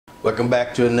Welcome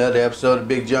back to another episode of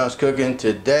Big John's Cooking.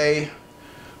 Today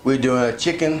we're doing a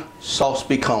chicken sauce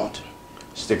picante.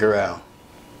 Stick around.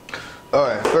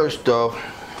 Alright, first off,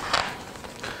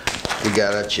 we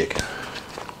got our chicken.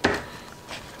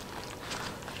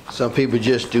 Some people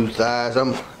just do thighs.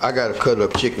 I got a cut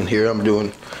up chicken here. I'm doing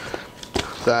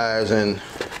thighs and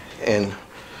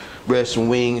breast and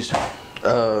wings.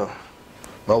 My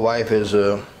wife is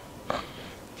let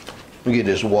me get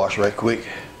this washed right quick.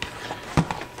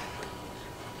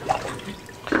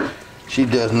 She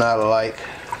does not like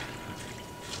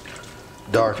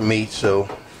dark meat, so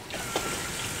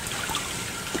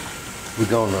we're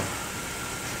gonna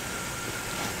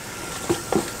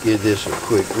give this a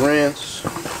quick rinse.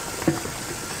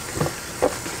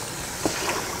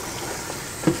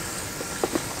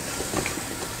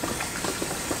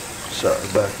 Sorry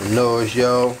about the noise,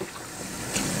 y'all.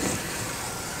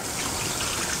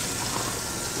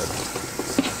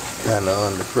 Kind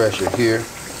of under pressure here.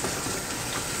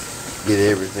 Get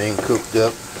everything cooked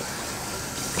up.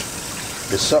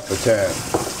 It's supper time.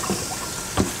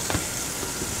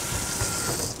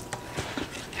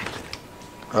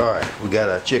 Alright, we got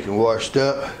our chicken washed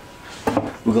up.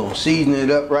 We're gonna season it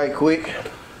up right quick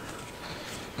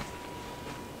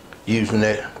using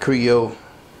that Creole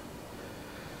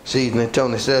seasoning.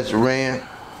 Tony Szechuan.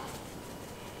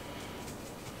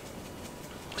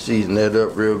 Season that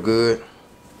up real good.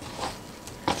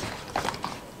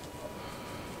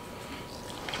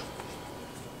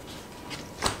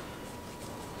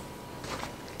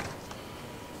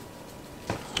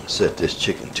 Set this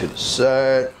chicken to the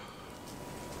side.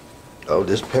 Oh,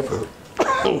 this pepper.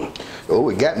 Oh,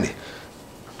 it got me.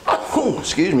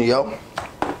 Excuse me, y'all.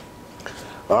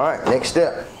 Alright, next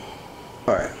step.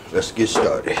 Alright, let's get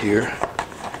started here.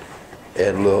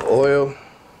 Add a little oil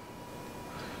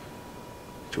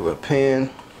to a pan.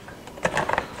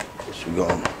 So we're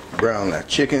going to brown that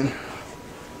chicken.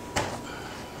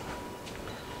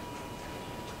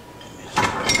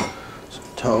 Some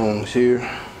tongs here.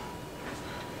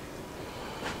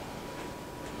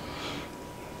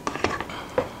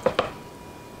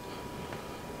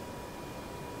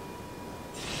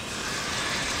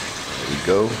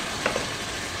 Go.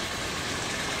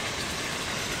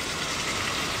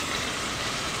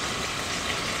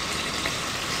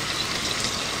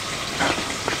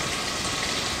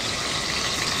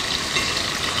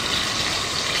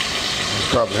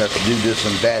 Probably have to do this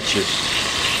in batches.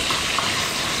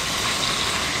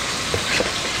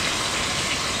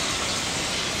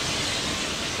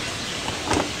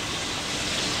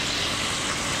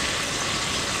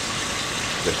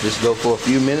 Let this go for a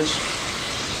few minutes.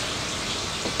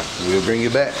 We'll bring you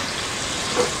back.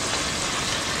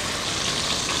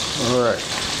 All right.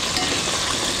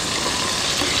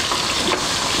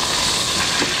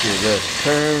 Give that a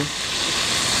turn.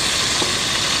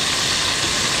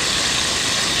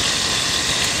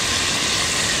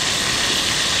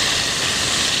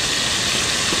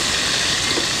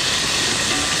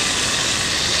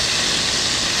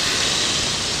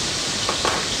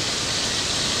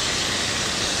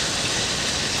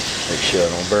 Make sure I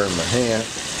don't burn my hand.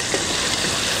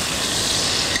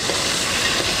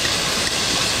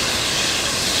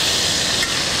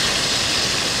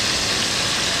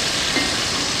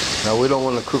 Now we don't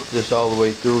want to cook this all the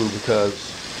way through because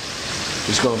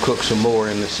it's going to cook some more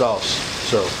in the sauce.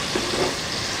 So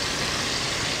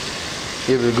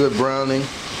give it a good browning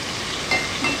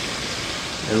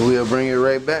and we'll bring it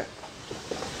right back.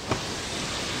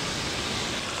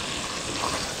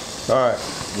 Alright,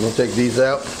 I'm going to take these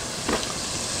out,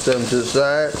 set them to the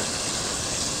side,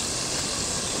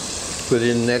 put it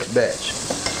in the next batch.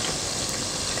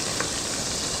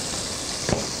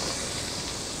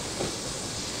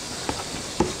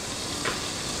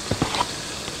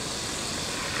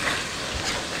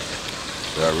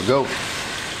 There we go.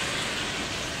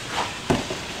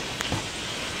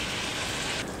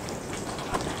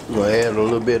 I'm going to add a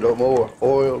little bit more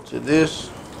oil to this.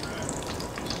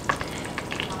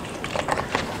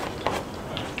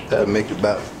 That'll make it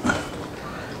about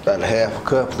a half a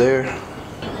cup there.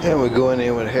 And we're going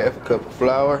in with a half a cup of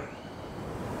flour.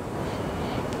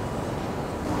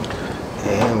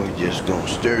 And we're just going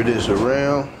to stir this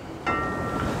around.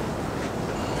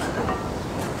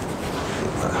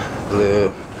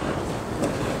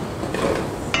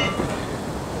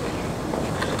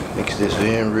 Mix this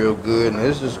in real good, and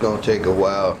this is going to take a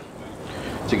while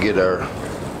to get the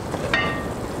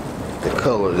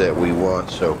color that we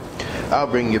want. So I'll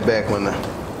bring you back when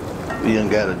we done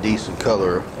got a decent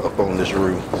color up on this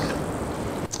roux.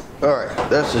 Alright,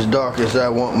 that's as dark as I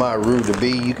want my roux to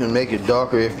be. You can make it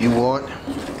darker if you want,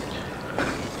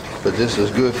 but this is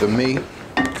good for me.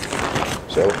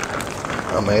 So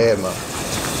I'm gonna add my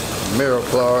mirror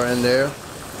flour in there.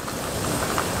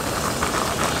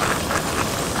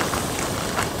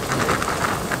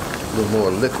 A little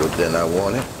more liquid than I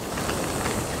wanted,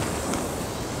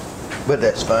 but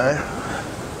that's fine.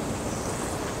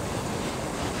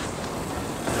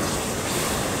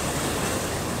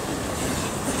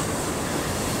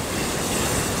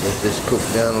 Let this cook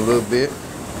down a little bit.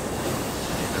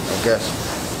 I got some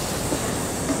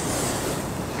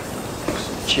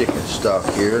chicken stock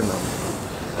here, and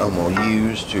I'm gonna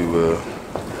use to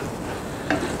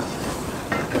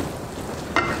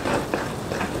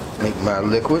make my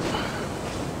liquid.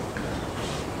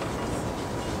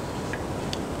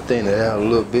 Thin it out a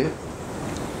little bit.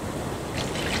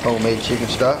 Homemade chicken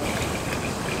stock.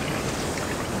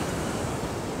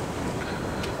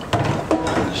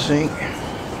 In the sink.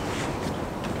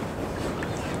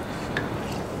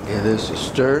 Give this a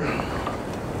stir.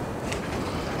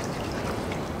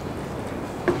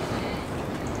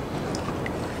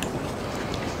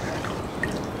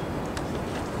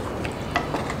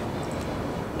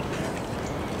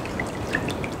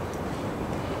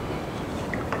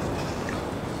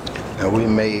 Now we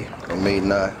may or may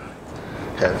not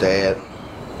have to add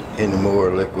any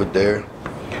more liquid there.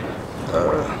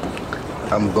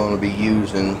 I'm going to be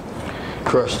using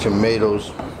crushed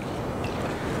tomatoes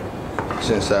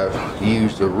since I've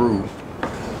used the roux.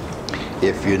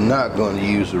 If you're not going to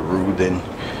use the roux, then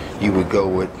you would go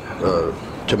with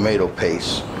tomato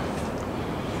paste.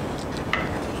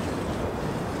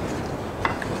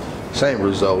 Same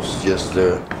results, just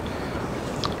a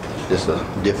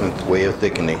different way of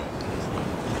thickening.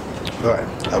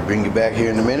 Alright, I'll bring you back here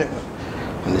in a minute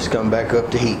and just come back up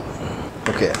to heat.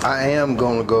 Okay, I am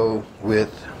going to go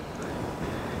with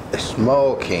a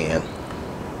small can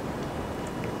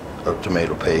of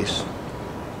tomato paste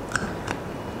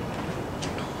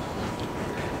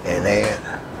and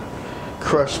add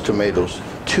crushed tomatoes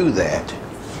to that.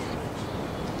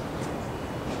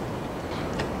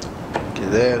 Give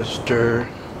that a stir.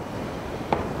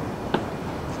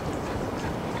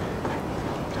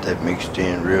 That mixed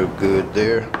in real good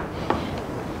there.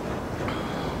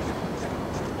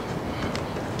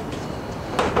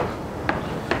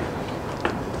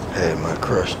 Add my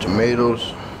crushed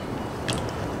tomatoes.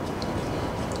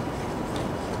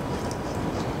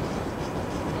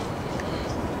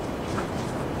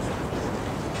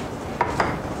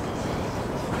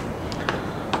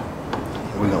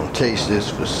 We're gonna taste this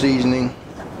for seasoning.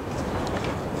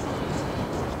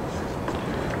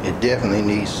 It definitely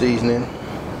needs seasoning.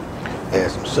 Add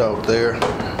some salt there.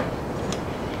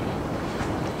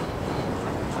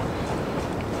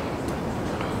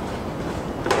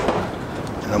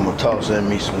 And I'm gonna toss in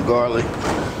me some garlic.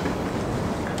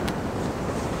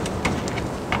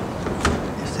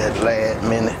 It's that last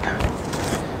minute.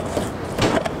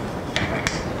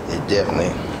 It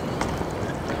definitely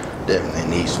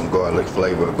needs some garlic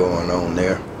flavor going on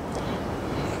there.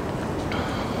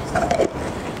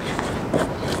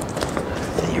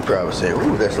 Probably say,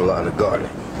 ooh, that's a lot of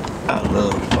garlic. I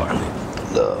love garlic.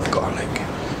 Love garlic.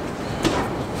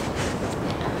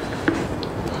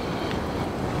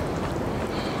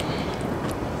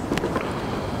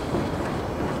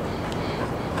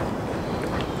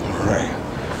 Alright.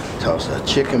 Toss that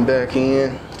chicken back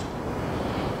in.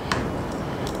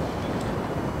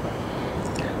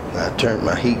 I turned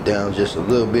my heat down just a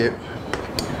little bit.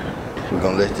 We're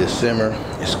gonna let this simmer.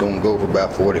 It's gonna go for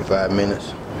about 45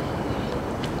 minutes.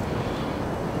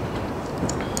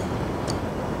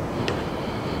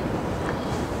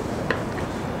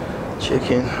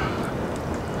 Chicken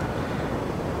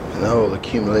and all the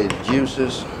accumulated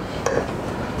juices.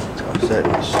 Toss that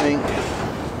in the sink.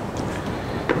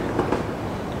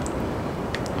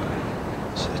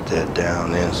 Set that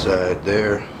down inside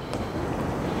there.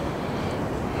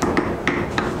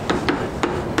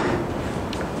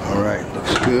 Alright,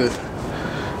 looks good.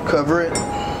 Cover it.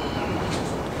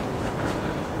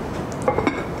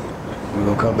 We're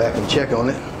gonna come back and check on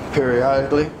it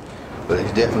periodically. But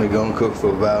it's definitely gonna cook for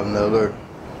about another,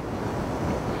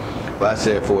 well, I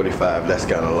said 45, that's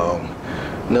kind of long.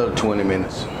 Another 20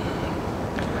 minutes.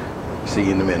 See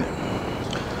you in a minute.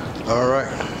 All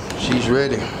right, she's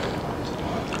ready.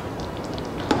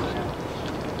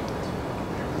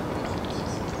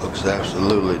 Looks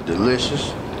absolutely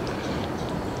delicious.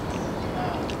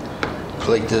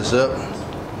 Plate this up,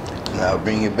 and I'll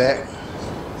bring it back.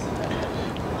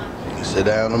 You can sit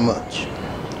down and munch.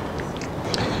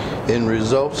 End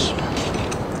results,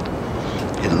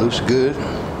 it looks good,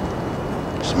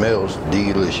 smells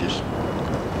delicious.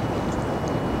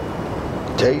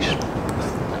 Taste,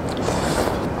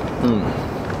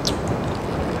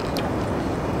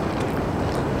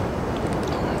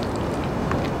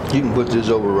 You can put this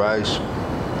over rice,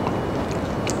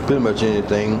 pretty much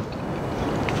anything.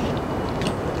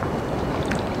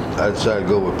 I decided to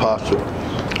go with pasta,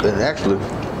 and actually,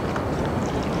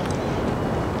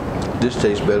 this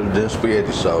tastes better than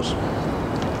spaghetti sauce.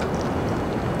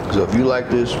 So if you like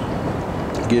this,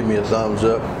 give me a thumbs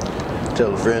up,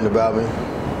 tell a friend about me,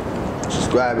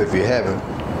 subscribe if you haven't,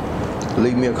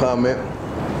 leave me a comment,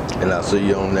 and I'll see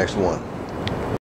you on the next one.